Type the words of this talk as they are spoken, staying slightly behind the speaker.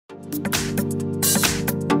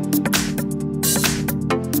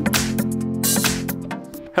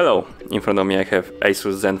Hello, in front of me I have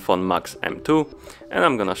ASUS ZenFone Max M2 and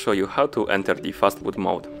I'm gonna show you how to enter the Fastboot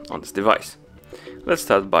mode on this device. Let's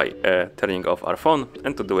start by turning off our phone,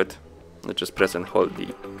 and to do it, let's just press and hold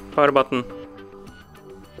the power button,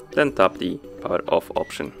 then tap the power off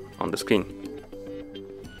option on the screen.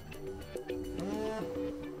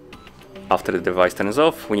 After the device turns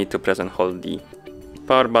off, we need to press and hold the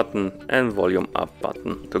power button and volume up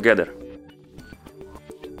button together.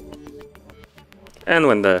 And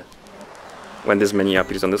when this menu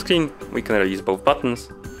appears on the screen, we can release both buttons,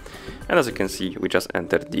 and as you can see, we just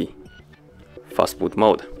entered the Fastboot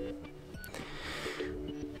mode.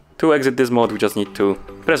 To exit this mode, we just need to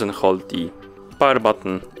press and hold the power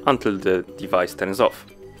button until the device turns off.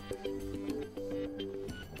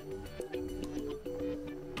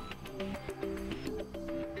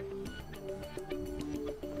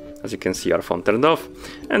 As you can see, our phone turned off,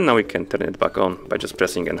 and now we can turn it back on by just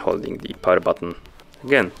pressing and holding the power button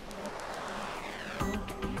again.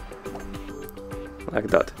 Like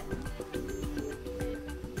that.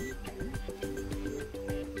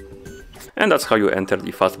 And that's how you enter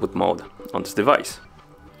the Fastboot mode on this device.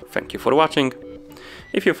 Thank you for watching.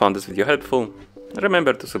 If you found this video helpful,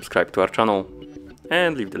 remember to subscribe to our channel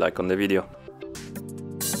and leave the like on the video.